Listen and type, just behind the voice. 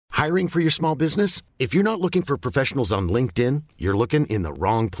Hiring for your small business? If you're not looking for professionals on LinkedIn, you're looking in the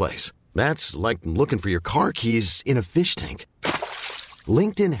wrong place. That's like looking for your car keys in a fish tank.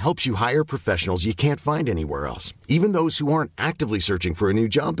 LinkedIn helps you hire professionals you can't find anywhere else, even those who aren't actively searching for a new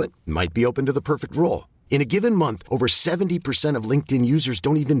job but might be open to the perfect role. In a given month, over 70% of LinkedIn users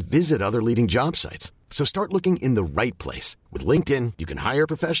don't even visit other leading job sites. So start looking in the right place. With LinkedIn, you can hire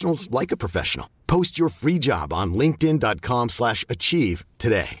professionals like a professional. Post your free job on linkedin.com/achieve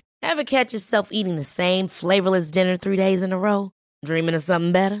today. Ever catch yourself eating the same flavorless dinner 3 days in a row? Dreaming of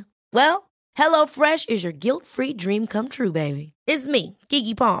something better? Well, HelloFresh is your guilt-free dream come true, baby. It's me,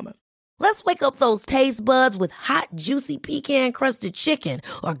 Keke Palmer. Let's wake up those taste buds with hot, juicy pecan-crusted chicken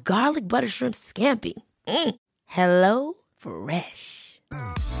or garlic butter shrimp scampi. Hello Fresh.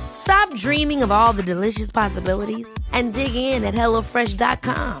 Stop dreaming of all the delicious possibilities and dig in at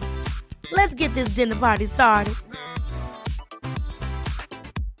HelloFresh.com. Let's get this dinner party started.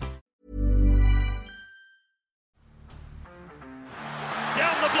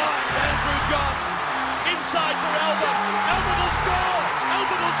 Down the blind, Andrew John. Inside for Albert. Albert will score.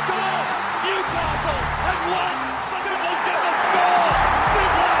 Albert will score. Newcastle have won. Biddle's going to score.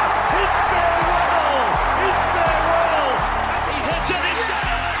 Fiddler. It's farewell. It's farewell. And he hits it. He's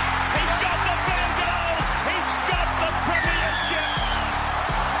done it. He's got the field goal. He's got the premiership.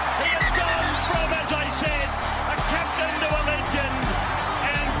 He has gone from, as I said, a captain to a legend.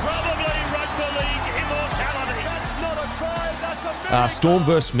 And probably rugby league immortality. That's not a try. That's a miracle. Storm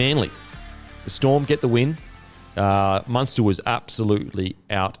versus Manly. The Storm get the win. Munster was absolutely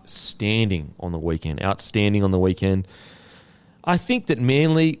outstanding on the weekend. I think that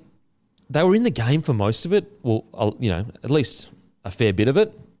Manly, they were in the game for most of it. Well, at least a fair bit of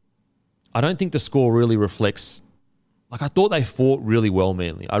it. I don't think the score really reflects. I thought they fought really well,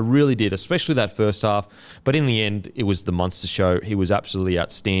 Manly. I really did, especially that first half. But in the end, it was the Munster show. He was absolutely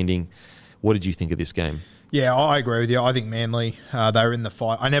outstanding. What did you think of this game? Yeah, I agree with you. I think Manly, they were in the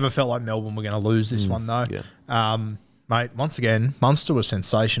fight. I never felt like Melbourne were going to lose this one, though. Yeah. Mate, once again, Munster was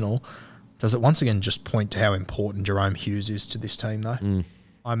sensational. Does it once again just point to how important Jerome Hughes is to this team, though?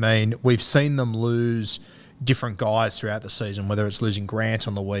 I mean, we've seen them lose different guys throughout the season, whether it's losing Grant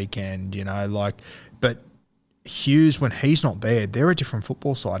on the weekend, but Hughes, when he's not there, they're a different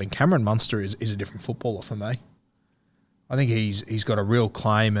football side, and Cameron Munster is a different footballer for me. I think he's got a real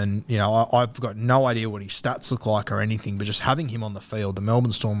claim, and I've got no idea what his stats look like or anything, but just having him on the field, the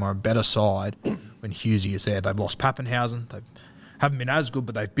Melbourne Storm are a better side when Hughesy is there. They've lost Pappenhausen, they haven't been as good,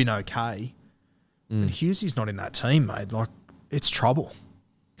 but they've been okay. And Hughesy's not in that team, mate. It's trouble.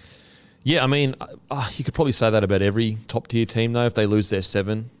 Yeah, I mean, you could probably say that about every top tier team though. If they lose their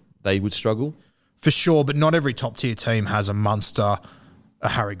 7, they would struggle for sure. But not every top tier team has a Munster, a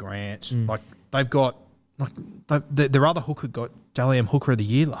Harry Grant. They've got. Their other hooker got Dally M Hooker of the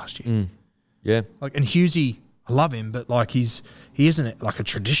Year last year. Yeah. And Hughesy, I love him, but he isn't like a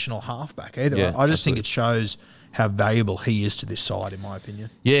traditional halfback either. Yeah, I just think it shows how valuable he is to this side, in my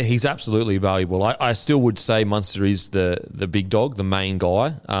opinion. Yeah, he's absolutely valuable. I still would say Munster is the big dog, the main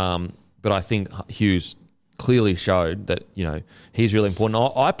guy. But I think Hughes clearly showed that, he's really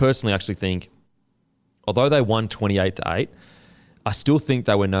important. I personally actually think, although they won 28-8, I still think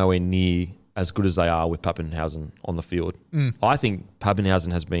they were nowhere near as good as they are with Pappenhausen on the field. I think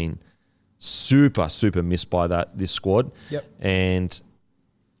Pappenhausen has been super, super missed by this squad. Yep. And,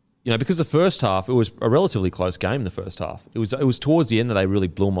 because the first half, it was a relatively close game, the first half. It was towards the end that they really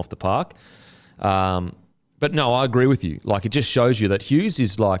blew them off the park. But no, I agree with you. It just shows you that Hughes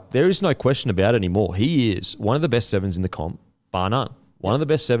is there is no question about it anymore. He is one of the best 7s in the comp, bar none. One of the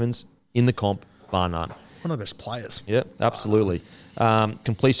best 7s in the comp, bar none. One of the best players. Yeah, absolutely.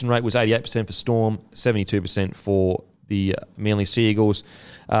 Completion rate was 88% for Storm, 72% for the Manly Sea Eagles.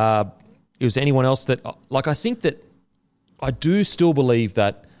 Was there anyone else that... I think that... I do still believe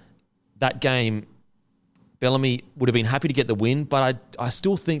that game, Bellamy would have been happy to get the win, but I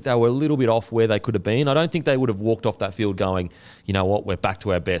still think they were a little bit off where they could have been. I don't think they would have walked off that field going, you know what, we're back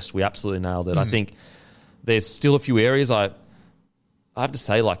to our best. We absolutely nailed it. I think there's still a few areas I have to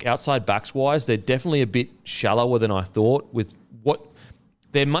say, outside backs-wise, they're definitely a bit shallower than I thought.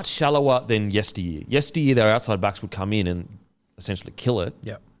 They're much shallower than yesteryear. Yesteryear, their outside backs would come in and essentially kill it.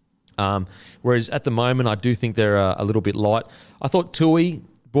 Yeah. Whereas at the moment, I do think they're a little bit light. I thought Tui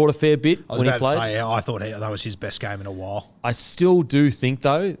brought a fair bit when he played. I thought that was his best game in a while. I still do think,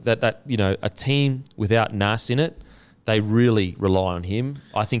 though, that a team without Nas in it, they really rely on him.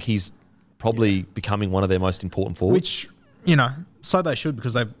 I think he's probably becoming one of their most important forwards. Which, so they should,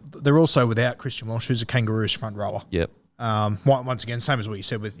 because they're also without Christian Welsh, who's a Kangaroos front rower. Yep. Once again, same as what you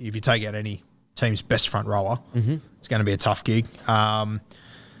said, if you take out any team's best front rower, it's going to be a tough gig.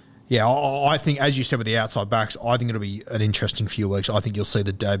 Yeah, I think, as you said with the outside backs, I think it'll be an interesting few weeks. I think you'll see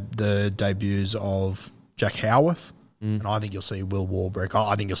the debuts of Jack Howarth, and I think you'll see Will Warbrick.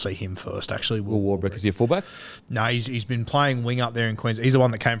 I think you'll see him first, actually. Will Warbrick, is he a fullback? No, he's been playing wing up there in Queensland. He's the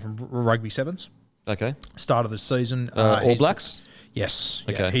one that came from Rugby Sevens. Okay. Start of the season. All Blacks? Yes.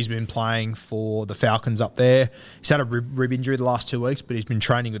 Okay. Yeah, he's been playing for the Falcons up there. He's had a rib injury the last 2 weeks, but he's been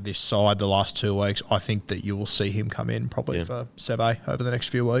training with this side the last 2 weeks. I think that you will see him come in probably for Seve over the next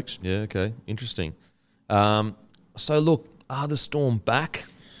few weeks. Yeah, okay. Interesting. So, look, are the Storm back?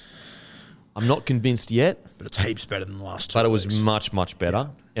 I'm not convinced yet. But it's heaps better than the last 2 But it weeks. was much, much better.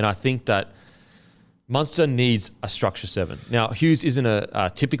 Yeah. And I think that Munster needs a structure 7. Now, Hughes isn't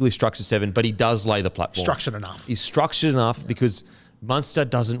a typically structure 7, but he does lay the platform. Structured enough. He's structured enough because Munster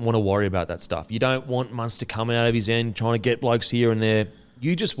doesn't want to worry about that stuff. You don't want Munster coming out of his end, trying to get blokes here and there.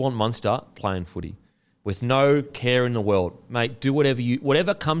 You just want Munster playing footy with no care in the world. Mate, do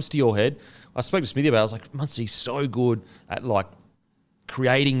whatever comes to your head. I spoke to Smithy about it. I was like, Munster, he's so good at like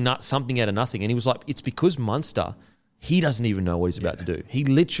creating something out of nothing. And he was like, it's because Munster, he doesn't even know what he's about to do. He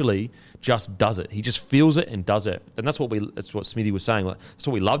literally just does it. He just feels it and does it. And that's what Smithy was saying. Like, that's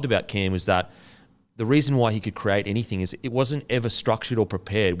what we loved about Cam, is that the reason why he could create anything is it wasn't ever structured or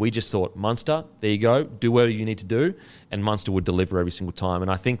prepared. We just thought, Munster, there you go, do whatever you need to do, and Munster would deliver every single time. And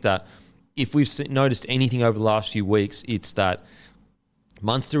I think that if we've noticed anything over the last few weeks, it's that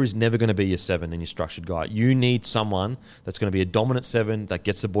Munster is never going to be your 7 and your structured guy. You need someone that's going to be a dominant 7 that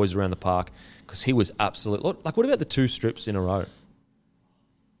gets the boys around the park, because he was absolute. Like, what about the 2 strips in a row?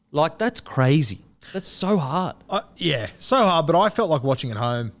 Like, that's crazy. That's so hard. Yeah, so hard, but I felt like watching at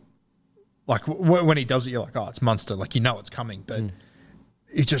home. Like, when he does it, you're like, oh, it's Munster. Like, you know it's coming. But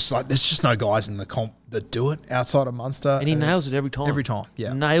it's just like, there's just no guys in the comp that do it outside of Munster. And he nails it every time. Every time,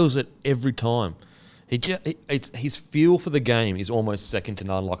 yeah. Nails it every time. His feel for the game is almost second to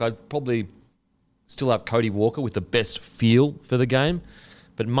none. Like, I'd probably still have Cody Walker with the best feel for the game.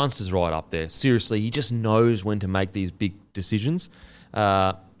 But Munster's right up there. Seriously, he just knows when to make these big decisions.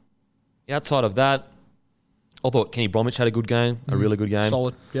 Outside of that, I thought Kenny Bromwich had a good game, a really good game.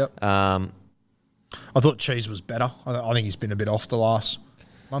 Solid, yep. I thought Cheese was better. I think he's been a bit off the last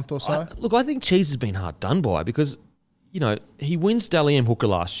month or so. I think Cheese has been hard done by because, he wins Dally M hooker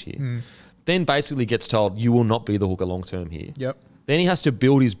last year. Then basically gets told, you will not be the hooker long term here. Yep. Then he has to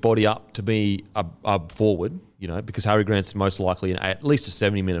build his body up to be a forward, because Harry Grant's most likely at least a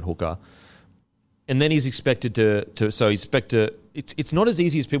 70-minute hooker. And then he's expected it's not as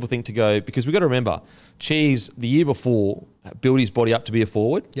easy as people think to go, because we've got to remember, Cheese, the year before, built his body up to be a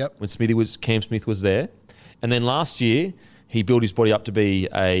forward. Yep. When Cam Smith was there. And then last year, he built his body up to be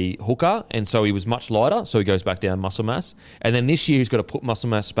a hooker, and so he was much lighter, so he goes back down muscle mass. And then this year, he's got to put muscle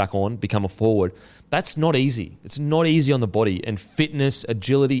mass back on, become a forward. That's not easy. It's not easy on the body. And fitness,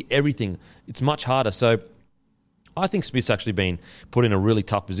 agility, everything, it's much harder. So I think Smith's actually been put in a really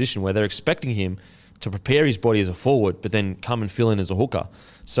tough position where they're expecting him to prepare his body as a forward, but then come and fill in as a hooker.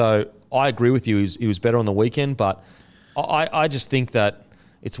 So I agree with you. He was better on the weekend, but I just think that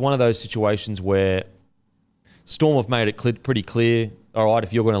it's one of those situations where Storm have made it pretty clear, all right,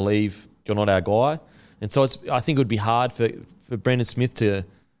 if you're going to leave, you're not our guy. And so I think it would be hard for Brandon Smith to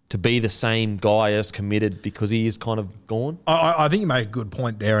be the same guy as committed, because he is kind of gone. I think you made a good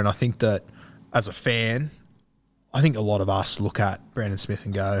point there, and I think that as a fan, I think a lot of us look at Brandon Smith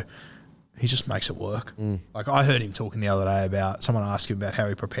and go, he just makes it work. Like, I heard him talking the other day about, someone asked him about how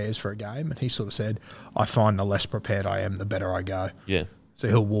he prepares for a game, and he sort of said, I find the less prepared I am, the better I go. Yeah. So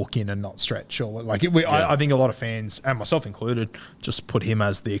he'll walk in and not stretch. I think a lot of fans, and myself included, just put him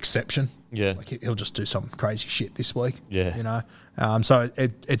as the exception. Yeah. Like, he'll just do some crazy shit this week. Yeah. So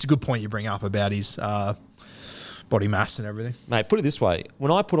it's a good point you bring up about his body mass and everything. Mate, put it this way.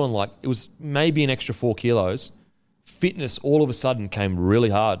 When I put on, it was maybe an extra 4 kilos, fitness all of a sudden came really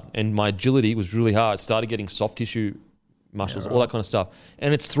hard, and my agility was really hard. Started getting soft tissue muscles, all that kind of stuff.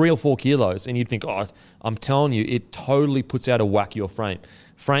 And it's 3 or 4 kilos, and you'd think, I'm telling you, it totally puts out of whack your frame.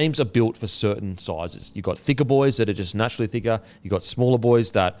 Frames are built for certain sizes. You've got thicker boys that are just naturally thicker. You've got smaller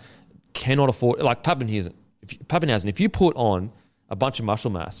boys that cannot afford, like Pappenhausen. If you put on a bunch of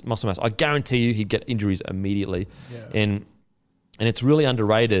muscle mass, I guarantee you he'd get injuries immediately. Yeah. And it's really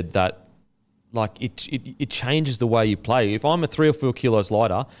underrated that, it changes the way you play. If I'm a 3 or 4 kilos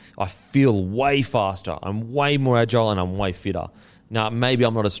lighter, I feel way faster. I'm way more agile and I'm way fitter. Now, maybe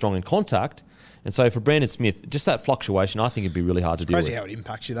I'm not as strong in contact. And so for Brandon Smith, just that fluctuation, I think it'd be really hard to deal with. Crazy how it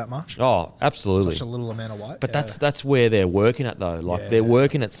impacts you that much. Oh, absolutely. Such a little amount of weight. But that's where they're working at, though. They're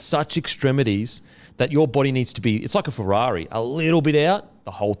working at such extremities that your body needs to be, it's like a Ferrari, a little bit out,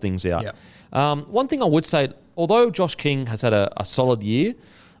 the whole thing's out. Yeah. One thing I would say, although Josh King has had a solid year,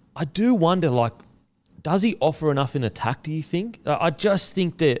 I do wonder, like, does he offer enough in attack, do you think? I just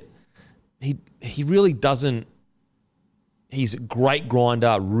think that he really doesn't. He's a great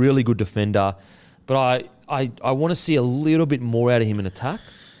grinder, really good defender, but I want to see a little bit more out of him in attack.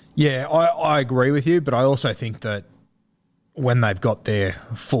 Yeah, I agree with you, but I also think that when they've got their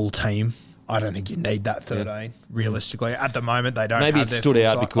full team, I don't think you need that 13, realistically. At the moment, they don't Maybe have it their stood full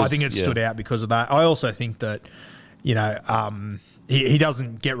out side. because... I think it stood out because of that. I also think that, he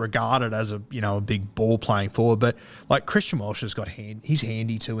doesn't get regarded as a big ball playing forward, but like Christian Walsh has got he's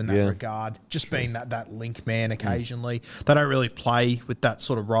handy too in that regard. Just being that link man occasionally. They don't really play with that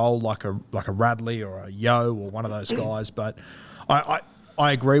sort of role like a Radley or a Yo or one of those guys. But I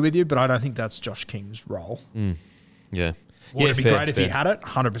agree with you, but I don't think that's Josh King's role. Yeah. Would it be great if he had it?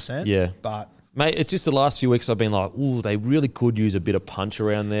 100%. Yeah. But mate, it's just the last few weeks I've been like, ooh, they really could use a bit of punch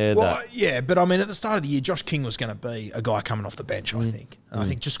around there. Well, yeah, but I mean, at the start of the year, Josh King was going to be a guy coming off the bench, I think. And I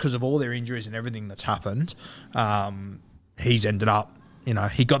think just because of all their injuries and everything that's happened, he's ended up,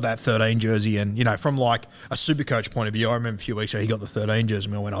 he got that 13 jersey. And, from like a Supercoach point of view, I remember a few weeks ago, he got the 13 jersey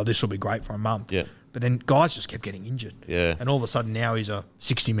and we went, this will be great for a month. Yeah. But then guys just kept getting injured. Yeah. And all of a sudden now he's a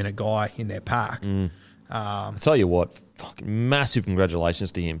 60-minute guy in their pack. I'll tell you what, fucking massive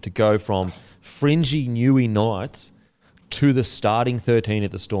congratulations to him to go from fringy Newey Knights to the starting 13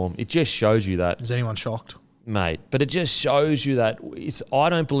 at the Storm. It just shows you that. Is anyone shocked? Mate, but it just shows you that I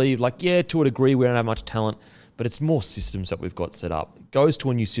don't believe, to a degree we don't have much talent, but it's more systems that we've got set up. It goes to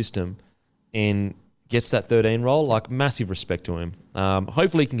a new system and gets that 13 role, massive respect to him.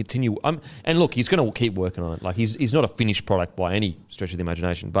 Hopefully he can continue. And look, he's going to keep working on it. He's not a finished product by any stretch of the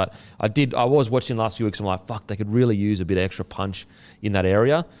imagination. But I was watching the last few weeks. I'm like, fuck, they could really use a bit of extra punch in that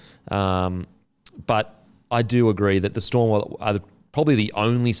area. But I do agree that the Storm are probably the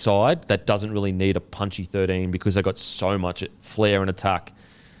only side that doesn't really need a punchy 13 because they've got so much flair and attack.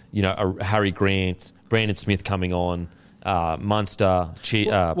 A Harry Grant, Brandon Smith coming on. Munster, Hughes.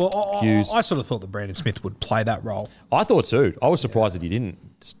 I sort of thought that Brandon Smith would play that role. I thought too. I was surprised that he didn't,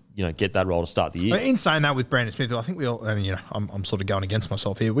 get that role to start the year. In saying that with Brandon Smith, I think we all, and I'm sort of going against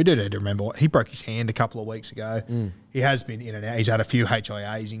myself here. We do need to remember he broke his hand a couple of weeks ago. He has been in and out. He's had a few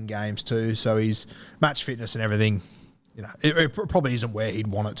HIAs in games too, so his match fitness and everything, it probably isn't where he'd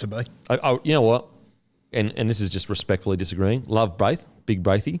want it to be. You know what? And this is just respectfully disagreeing. Love Braith, big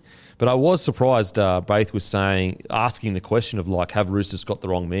Braithy. But I was surprised Braith was asking the question of have Roosters got the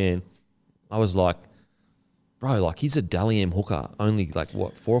wrong man? I was like, bro, he's a Dally M hooker only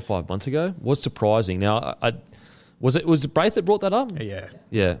 4 or 5 months ago? Was surprising. Now, was it Braith that brought that up? Yeah.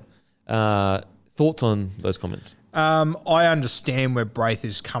 Yeah. Thoughts on those comments? I understand where Braith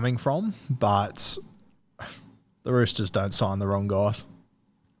is coming from, but the Roosters don't sign the wrong guys.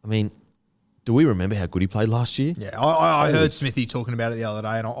 I mean, do we remember how good he played last year? Yeah, I heard Smithy talking about it the other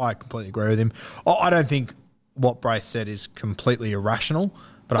day, and I completely agree with him. I don't think what Braith said is completely irrational,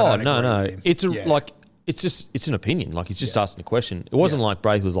 but I don't agree with him. It's an opinion. He's just asking a question. It wasn't like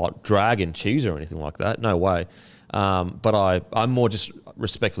Braith was dragging cheese or anything like that. No way. But I more just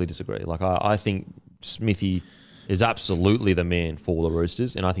respectfully disagree. I think Smithy is absolutely the man for the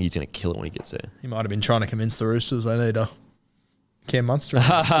Roosters, and I think he's going to kill it when he gets there. He might have been trying to convince the Roosters they need a Cam Munster.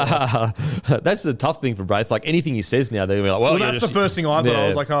 That's the tough thing for Braith. Anything he says now, they're going to be like, well, that's the first thing I thought. I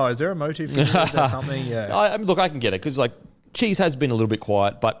was like, is there a motive here? Is there something? Yeah. I can get it because Cheese has been a little bit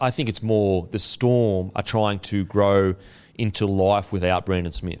quiet, but I think it's more the Storm are trying to grow into life without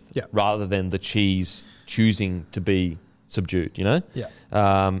Brandon Smith rather than the Cheese choosing to be subdued, Yeah.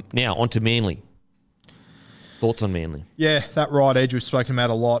 Now, on to Manly. Thoughts on Manly? Yeah, that right edge we've spoken about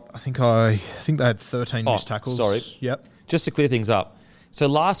a lot. I think they had 13 missed tackles. Sorry. Yep. Just to clear things up. So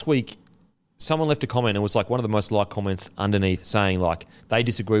last week, someone left a comment. It was one of the most liked comments underneath saying they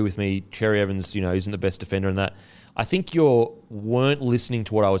disagree with me. Cherry Evans, isn't the best defender in that. I think you weren't listening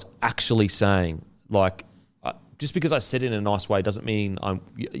to what I was actually saying. Just because I said it in a nice way doesn't mean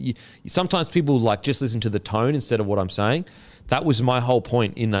sometimes people just listen to the tone instead of what I'm saying. That was my whole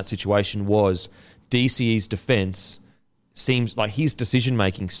point in that situation was DCE's defence seems like his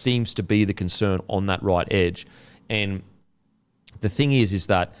decision-making seems to be the concern on that right edge. And the thing is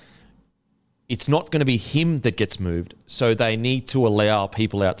that it's not going to be him that gets moved, so they need to allow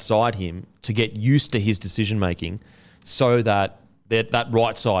people outside him to get used to his decision-making so that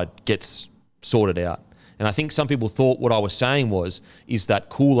right side gets sorted out. And I think some people thought what I was saying is that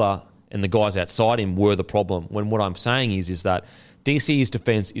Cooler and the guys outside him were the problem, when what I'm saying is that DC's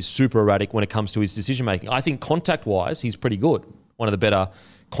defence is super erratic when it comes to his decision-making. I think contact-wise, he's pretty good. One of the better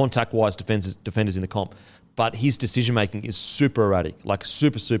contact-wise defenders in the comp. But his decision-making is super erratic,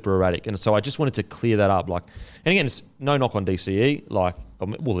 super, super erratic. And so I just wanted to clear that up. And again, it's no knock on DCE.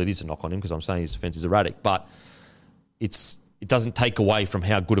 well, it is a knock on him because I'm saying his defence is erratic, but it doesn't take away from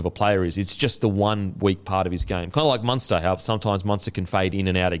how good of a player he is. It's just the one weak part of his game. Kind of like Munster, how sometimes Munster can fade in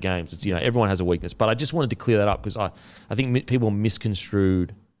and out of games. It's, everyone has a weakness. But I just wanted to clear that up because I think people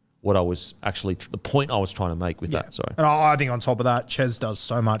misconstrued what I was actually, the point I was trying to make with that. Sorry. And I think on top of that, Ches does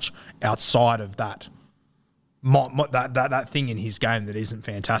so much outside of that. That thing in his game that isn't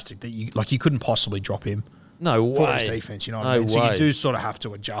fantastic that you couldn't possibly drop him. No way. For his defence, you know what I mean? Way. So you do sort of have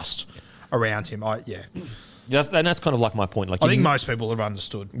to adjust around him. And that's kind of like my point. Like I think most people have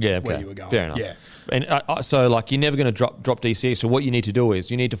understood where you were going. Fair enough. Yeah. And so, you're never going to drop DCE. So what you need to do is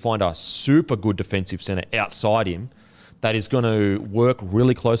you need to find a super good defensive centre outside him that is going to work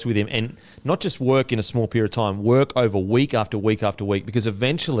really closely with him and not just work in a small period of time, work over week after week after week, because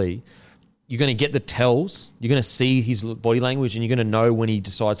eventually you're going to get the tells, you're going to see his body language, and you're going to know when he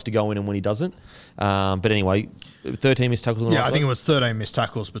decides to go in and when he doesn't. But anyway, 13 missed tackles. I think it was 13 missed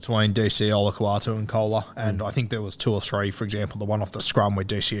tackles between DCE, Olakuatu and Kola, and I think there was 2 or 3, for example, the one off the scrum where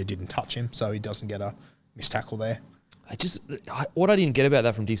DCE didn't touch him, so he doesn't get a missed tackle there. What I didn't get about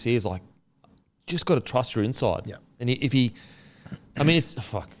that from DCE is just got to trust your inside. Yeah. And if he,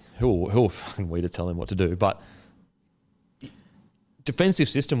 it's who fucking we to tell him what to do, but defensive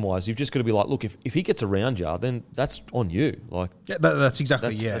system wise, you've just got to be like, look, if he gets around you, then that's on you. That's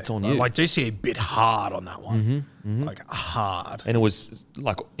exactly that's on you. DCE bit hard on that one, hard, and it was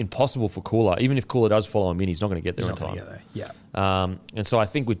impossible for Cooler. Even if Cooler does follow him in, he's not going to get there in time. Yeah. And so I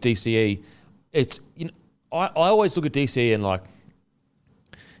think with DCE, it's I always look at DCE and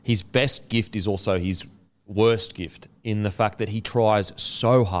his best gift is also his worst gift in the fact that he tries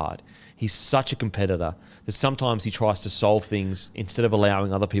so hard. He's such a competitor that sometimes he tries to solve things instead of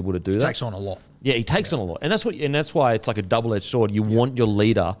allowing other people to do that. He takes on a lot. Yeah, he takes on a lot. And that's why it's like a double-edged sword. You want your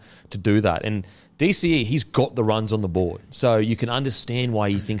leader to do that. And DCE, he's got the runs on the board. So you can understand why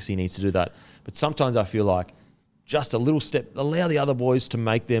he thinks he needs to do that. But sometimes I feel like just a little step, allow the other boys to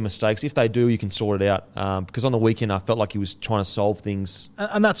make their mistakes. If they do, you can sort it out. Because on the weekend, I felt like he was trying to solve things.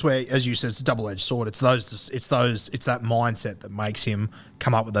 And that's where, as you said, it's a double-edged sword. It's that mindset that makes him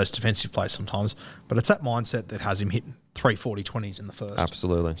come up with those defensive plays sometimes. But it's that mindset that has him hitting 3 40-20s in the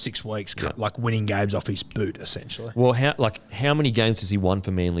first 6 weeks, winning games off his boot, essentially. Well, how many games has he won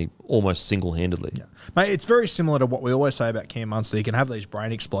for Manly almost single-handedly? Yeah. Mate, it's very similar to what we always say about Cam Munster. He can have these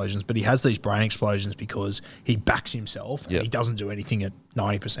brain explosions, but he has these brain explosions because he backs himself and he doesn't do anything at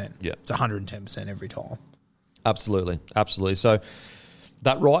 90%. Yeah. It's 110% every time. Absolutely. So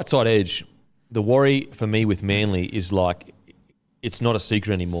that right side edge, the worry for me with Manly is it's not a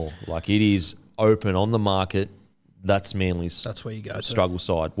secret anymore. It is open on the market. That's Manly's. That's where you go. Struggle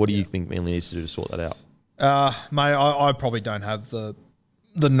side. What do you think Manly needs to do to sort that out? Mate, I probably don't have the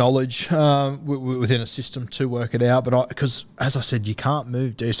knowledge within a system to work it out, but because as I said, you can't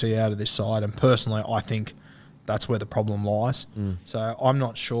move DC out of this side, and personally, I think that's where the problem lies. So I'm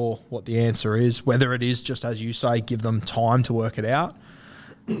not sure what the answer is. Whether it is just as you say, give them time to work it out,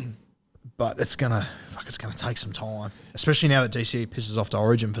 but it's gonna take some time, especially now that DCE pisses off to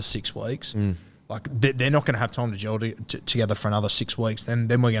Origin for 6 weeks. They're not going to have time to gel together for another 6 weeks. Then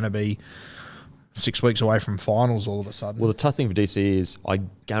we're going to be 6 weeks away from finals all of a sudden. Well, the tough thing for DC is I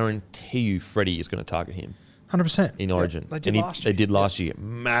guarantee you Freddie is going to target him. 100%. In Origin. They did last year. They did last year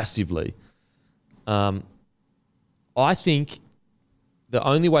massively. I think the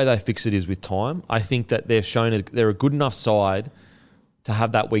only way they fix it is with time. I think that they've shown they're a good enough side to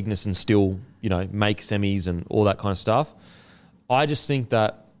have that weakness and still, make semis and all that kind of stuff. I just think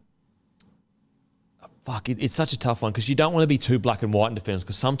that it's such a tough one because you don't want to be too black and white in defence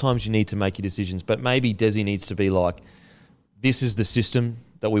because sometimes you need to make your decisions. But maybe Desi needs to be this is the system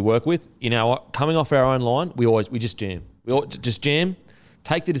that we work with. Coming off our own line, we just jam. We just jam,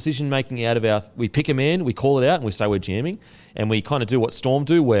 take the decision making out of we pick a man, we call it out, and we say we're jamming, and we kind of do what Storm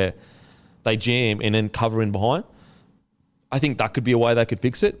do, where they jam and then cover in behind. I think that could be a way they could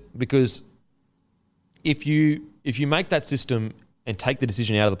fix it because if you make that system and take the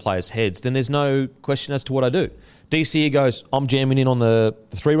decision out of the players' heads, then there's no question as to what I do. DCE goes, I'm jamming in on the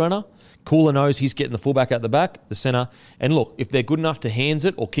 3-runner. Cooler knows he's getting the fullback out the back, the centre. And look, if they're good enough to hands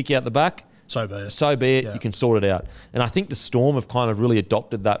it or kick out the back, so be it. Yeah. You can sort it out. And I think the Storm have kind of really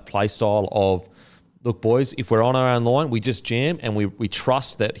adopted that play style of, look, boys, if we're on our own line, we just jam and we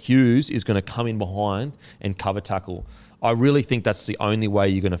trust that Hughes is going to come in behind and cover tackle. I really think that's the only way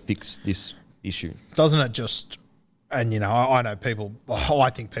you're going to fix this issue. Doesn't it just... And, I know I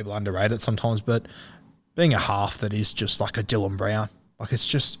think people underrate it sometimes, but being a half that is just like a Dylan Brown, it's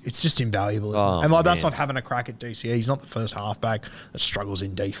just invaluable. Isn't it? And that's not having a crack at DCE. He's not the first halfback that struggles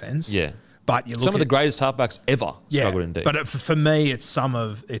in defence. Yeah. But you look some of the greatest halfbacks ever struggled in deep. But for me, it's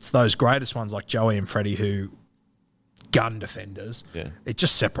those greatest ones like Joey and Freddie who gun defenders. Yeah. It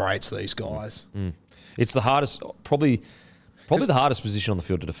just separates these guys. It's the hardest, probably the hardest position on the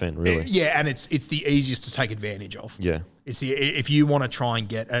field to defend, really. Yeah, and it's the easiest to take advantage of. Yeah. If you want to try and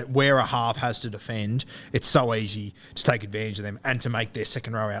get where a half has to defend, it's so easy to take advantage of them and to make their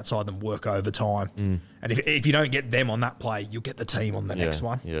second row outside them work overtime. And if you don't get them on that play, you'll get the team on the next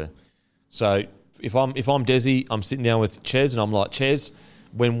one. Yeah. So if I'm Desi, I'm sitting down with Ches and I'm like, Ches,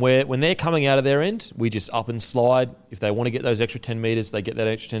 when they're coming out of their end, we just up and slide. If they want to get those extra 10 metres, they get that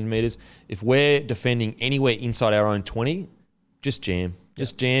extra 10 metres. If we're defending anywhere inside our own 20, just jam.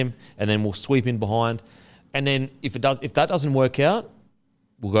 Just jam, and then we'll sweep in behind. And then if that doesn't work out,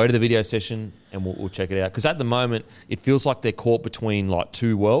 we'll go to the video session and we'll check it out. Because at the moment, it feels like they're caught between like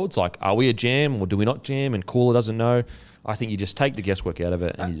two worlds. Like, are we a jam or do we not jam? And Cooler doesn't know. I think you just take the guesswork out of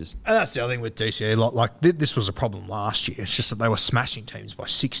it and you just... And that's the other thing with DCE. Like this was a problem last year. It's just that they were smashing teams by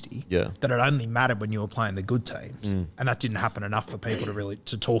 60. Yeah. That it only mattered when you were playing the good teams. And that didn't happen enough for people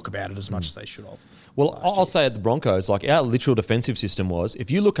to talk about it as much as they should have. Well, I'll say at the Broncos, like our literal defensive system was, if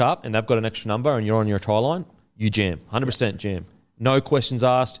you look up and they've got an extra number and you're on your try line, you jam. 100% jam. No questions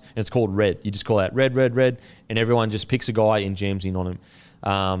asked, and it's called red. You just call out red, and everyone just picks a guy and jams in on him.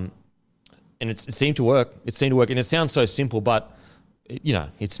 And it seemed to work. It seemed to work. And it sounds so simple, but,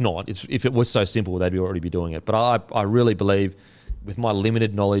 it's not. If it was so simple, they'd already be doing it. But I really believe, with my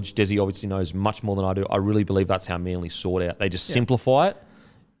limited knowledge, Desi obviously knows much more than I do, I really believe that's how Manly sort out. They just simplify it,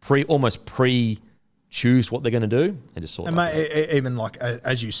 almost choose what they're going to do and just sort it out. Even like,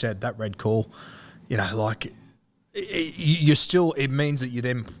 as you said, that red call, you're still, it means that you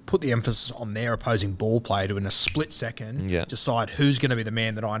then put the emphasis on their opposing ball play to, in a split second, decide who's going to be the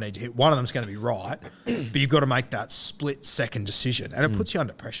man that I need to hit. One of them's going to be right, but you've got to make that split second decision, and it puts you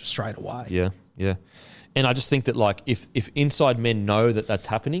under pressure straight away. Yeah. And I just think that, like, if inside men know that that's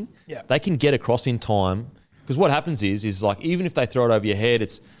happening, they can get across in time. Because what happens is like, even if they throw it over your head,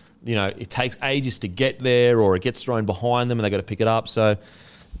 it's, it takes ages to get there, or it gets thrown behind them and they got to pick it up. So,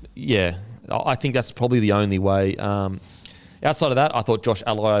 yeah. I think that's probably the only way. Outside of that, I thought Josh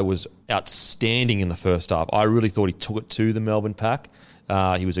Alloy was outstanding in the first half. I really thought he took it to the Melbourne Pack.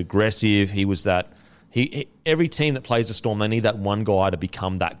 He was aggressive. He was that. Every team that plays the Storm, they need that one guy to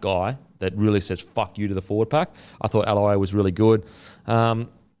become that guy that really says "fuck you" to the forward pack. I thought Alloy was really good. I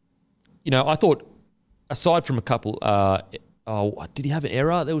thought, aside from a couple, did he have an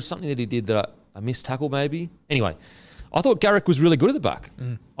error? There was something that he did that I missed tackle maybe. Anyway. I thought Garrick was really good at the back.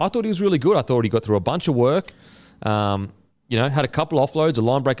 I thought he was really good. I thought he got through a bunch of work. Had a couple offloads, a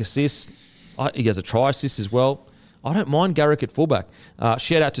line break assist. He has a try assist as well. I don't mind Garrick at fullback.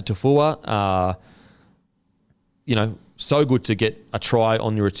 Shout out to Tafua. So good to get a try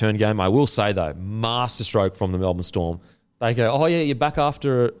on your return game. I will say, though, masterstroke from the Melbourne Storm. They go, oh, yeah, you're back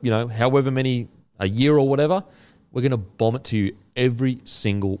after, however many, a year or whatever. We're going to bomb it to you every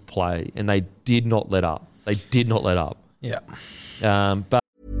single play. And they did not let up. Yeah. But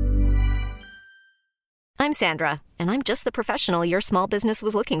I'm Sandra, and I'm just the professional your small business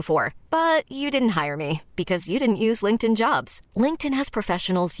was looking for. But you didn't hire me because you didn't use LinkedIn Jobs. LinkedIn has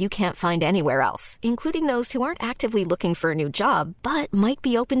professionals you can't find anywhere else, including those who aren't actively looking for a new job, but might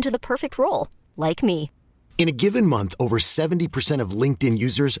be open to the perfect role, like me. In a given month, over 70% of LinkedIn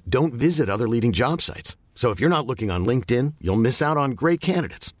users don't visit other leading job sites. So if you're not looking on LinkedIn, you'll miss out on great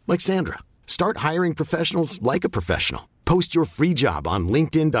candidates like Sandra. Start hiring professionals like a professional. Post your free job on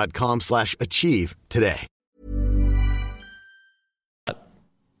linkedin.com/achieve today.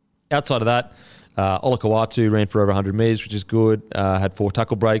 Outside of that, Olakau'atu ran for over 100 metres, which is good. Had 4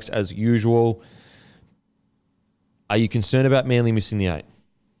 tackle breaks as usual. Are you concerned about Manly missing the 8?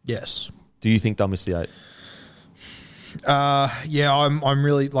 Yes. Do you think they'll miss the 8? I'm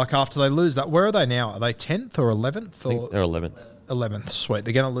really, like, after they lose that, where are they now? Are they 10th or 11th? I think they're 11th. 11th, sweet.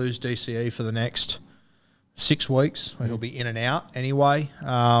 They're going to lose DCE for the next 6 weeks. He'll be in and out anyway.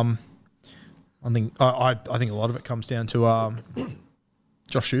 I think a lot of it comes down to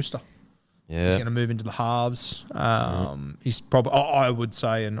Josh Schuster. Yeah, he's going to move into the halves. He's probably, I would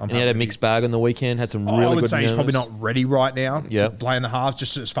say, and he had a mixed bag on the weekend. Had some really good. I would say he's probably not ready right now to play in the halves,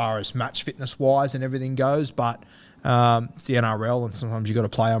 just as far as match fitness wise and everything goes. But it's the NRL, and sometimes you got to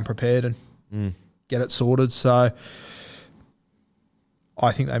play unprepared and get it sorted. So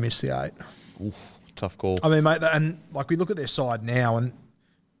I think they missed the 8. Oof, tough call. I mean, mate, and like we look at their side now, and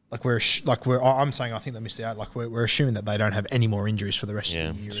I'm saying I think they missed the 8. Like we're assuming that they don't have any more injuries for the rest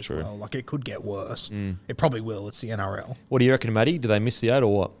of the year as well. Like it could get worse. It probably will. It's the NRL. What do you reckon, Matty? Do they miss the 8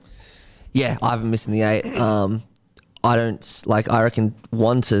 or what? Yeah, I haven't missed the 8. I don't like. I reckon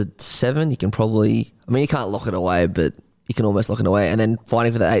 1 to 7. You can probably. I mean, you can't lock it away, but you can almost lock it away. And then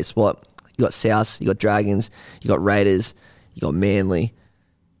fighting for the 8th spot, you got South, you got Dragons, you got Raiders, you got Manly.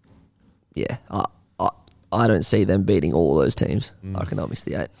 Yeah, I don't see them beating all those teams. I reckon they'll miss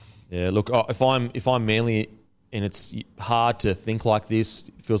the 8. Yeah, look, if I'm Manly, and it's hard to think like this,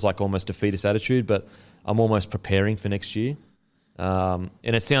 it feels like almost defeatist attitude, but I'm almost preparing for next year. And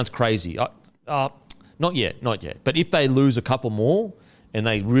it sounds crazy. Not yet. But if they lose a couple more and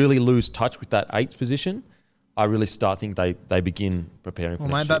they really lose touch with that 8th position, I really think they begin preparing for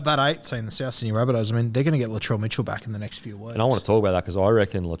next year. That 8 team, the South Sydney Rabbitohs, I mean, they're going to get Latrell Mitchell back in the next few weeks. And I want to talk about that because I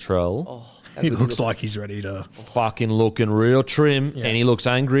reckon Latrell... he looks like he's ready to... Fucking looking real trim, and he looks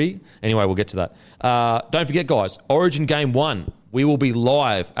angry. Anyway, we'll get to that. Don't forget, guys, Origin Game 1, we will be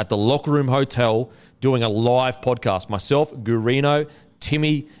live at the Locker Room Hotel doing a live podcast. Myself, Gurino,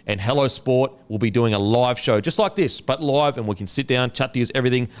 Timmy, and Hello Sport will be doing a live show just like this, but live, and we can sit down, chat to you,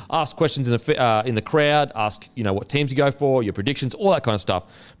 everything, ask questions in the crowd, ask what teams you go for, your predictions, all that kind of stuff.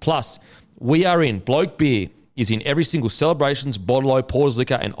 Plus, we are in Bloke Beer is in every single Celebrations, Bottle-O, Porter's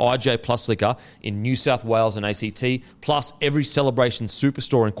Liquor, and IJ Plus Liquor in New South Wales and ACT, plus every Celebrations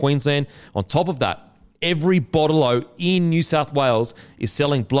superstore in Queensland. On top of that, every Bottle-O in New South Wales is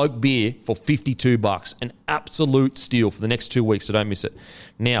selling Bloke Beer for $52. An absolute steal for the next 2 weeks, so don't miss it.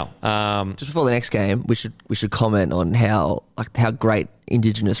 Now, just before the next game, we should comment on how great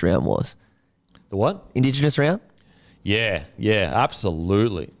Indigenous round was. The what? Indigenous round? Yeah,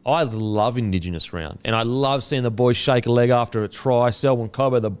 absolutely. I love Indigenous round, and I love seeing the boys shake a leg after a try. Selwyn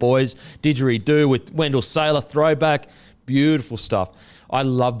Cobbo, the boys, didgeridoo with Wendell Saylor throwback. Beautiful stuff. I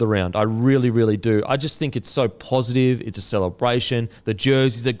love the round. I really, really do. I just think it's so positive. It's a celebration. The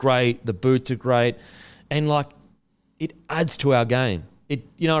jerseys are great. The boots are great. And, it adds to our game. You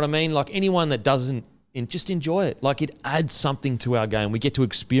know what I mean? Anyone that doesn't, just enjoy it. It adds something to our game. We get to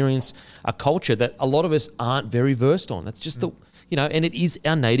experience a culture that a lot of us aren't very versed on. That's just and it is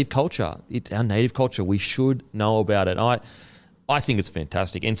our native culture. It's our native culture. We should know about it. I think it's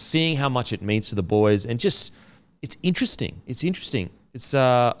fantastic. And seeing how much it means to the boys and just, it's interesting.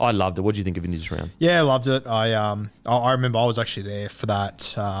 I loved it. What do you think of Indigenous round? Yeah, I loved it. I remember I was actually there for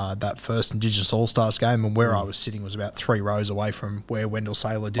that first Indigenous All-Stars game, and where I was sitting was about 3 rows away from where Wendell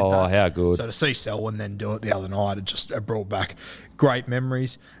Saylor did that. Oh, how good. So to see Selwyn then do it the other night, it brought back great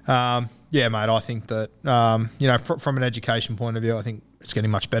memories. Yeah, mate, I think that, from an education point of view, I think it's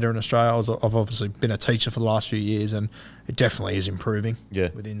getting much better in Australia. I've obviously been a teacher for the last few years, and it definitely is improving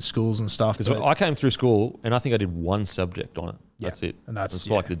within schools and stuff. Because I came through school, and I think I did 1 subject on it. That's it. And that's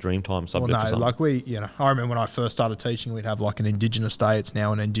like the Dreamtime subject. Well, no, I remember when I first started teaching, we'd have an Indigenous Day. It's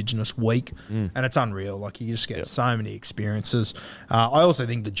now an Indigenous Week, and it's unreal. You just get so many experiences. I also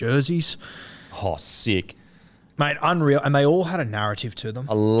think the jerseys. Oh, sick. Mate, unreal. And they all had a narrative to them.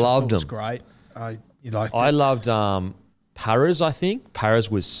 I loved them. It was great. I loved Paras, I think. Paras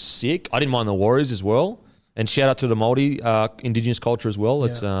was sick. I didn't mind the Warriors as well. And shout out to the Māori Indigenous culture as well.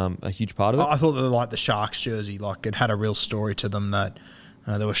 It's a huge part of it. I thought that the Sharks jersey, it had a real story to them that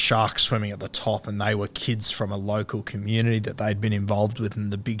there were sharks swimming at the top, and they were kids from a local community that they'd been involved with,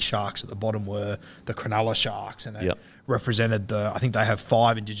 and the big sharks at the bottom were the Cronulla Sharks, and it represented I think they have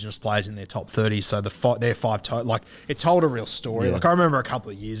 5 Indigenous players in their top 30, so they're 5 total. It told a real story. I remember a couple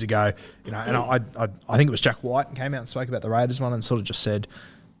of years ago, and I think it was Jack White came out and spoke about the Raiders one and sort of just said,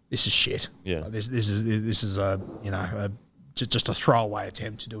 this is shit. Yeah, this is just a throwaway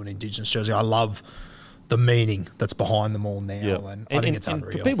attempt to do an Indigenous jersey. I love the meaning that's behind them all now, and I think it's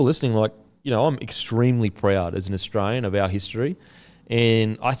unreal. For people listening, I'm extremely proud as an Australian of our history,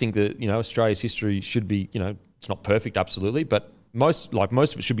 and I think that Australia's history should be it's not perfect, absolutely, but most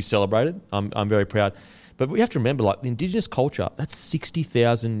of it should be celebrated. I'm very proud, but we have to remember the Indigenous culture, that's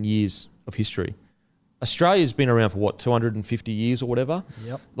 60,000 years of history. Australia's been around for 250 years or whatever.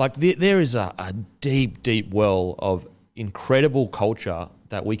 Yep. There is a deep, deep well of incredible culture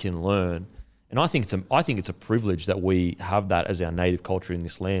that we can learn, and I think it's a privilege that we have that as our native culture in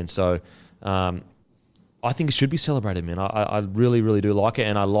this land. So, I think it should be celebrated, man. I really, really do like it,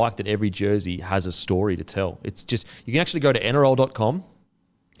 and I like that every jersey has a story to tell. It's just you can actually go to NRL.com,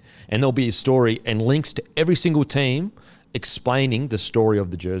 and there'll be a story and links to every single team explaining the story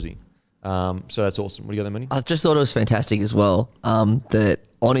of the jersey. So that's awesome. What do you got there, Manny? I just thought it was fantastic as well that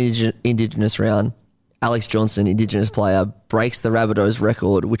on Indigenous round, Alex Johnson, Indigenous player, breaks the Rabbitohs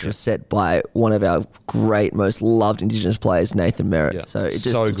record, which was set by one of our great, most loved Indigenous players, Nathan Merritt. Yeah. So it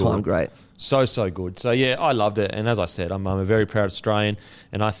just timed great. So good. So, yeah, I loved it. And as I said, I'm a very proud Australian,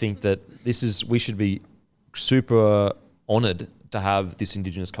 and I think that we should be super honoured to have this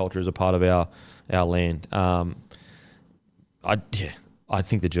Indigenous culture as a part of our land. I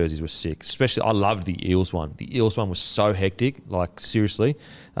think the jerseys were sick. Especially, I loved the Eels one. The Eels one was so hectic. Like, seriously.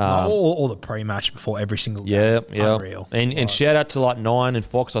 All the pre-match before every single game. Yeah. Unreal. And shout out to, like, Nine and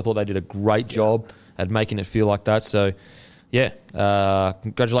Fox. I thought they did a great job at making it feel like that. So, yeah,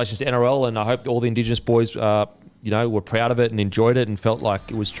 congratulations to NRL, and I hope all the Indigenous boys, were proud of it and enjoyed it and felt like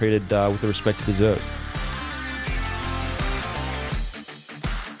it was treated with the respect it deserves.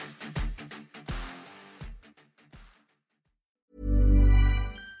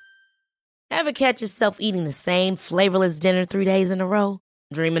 Ever catch yourself eating the same flavorless dinner 3 days in a row?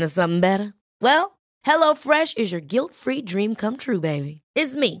 Dreaming of something better? Well, HelloFresh is your guilt-free dream come true, baby.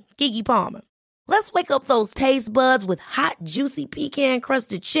 It's me, Keke Palmer. Let's wake up those taste buds with hot, juicy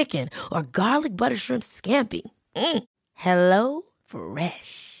pecan-crusted chicken or garlic butter shrimp scampi. Hello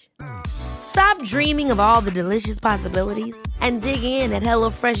Fresh. Stop dreaming of all the delicious possibilities and dig in at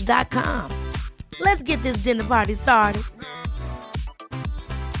HelloFresh.com. Let's get this dinner party started.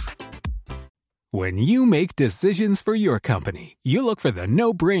 When you make decisions for your company, you look for the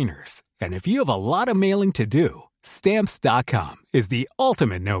no-brainers. And if you have a lot of mailing to do, Stamps.com is the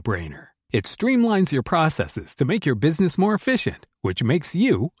ultimate no-brainer. It streamlines your processes to make your business more efficient, which makes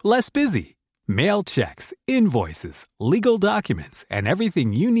you less busy. Mail checks, invoices, legal documents, and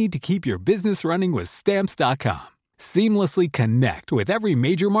everything you need to keep your business running with Stamps.com. Seamlessly connect with every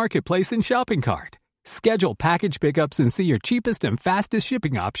major marketplace and shopping cart. Schedule package pickups and see your cheapest and fastest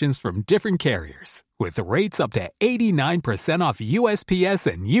shipping options from different carriers. With rates up to 89% off USPS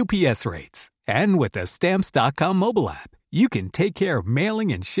and UPS rates. And with the Stamps.com mobile app, you can take care of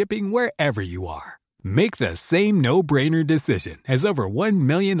mailing and shipping wherever you are. Make the same no-brainer decision as over 1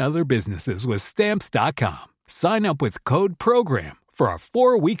 million other businesses with Stamps.com. Sign up with code PROGRAM for a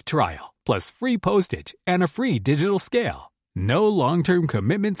 4-week trial, plus free postage and a free digital scale. No long-term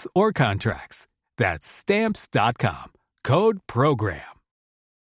commitments or contracts. That's Stamps.com. Code PROGRAM.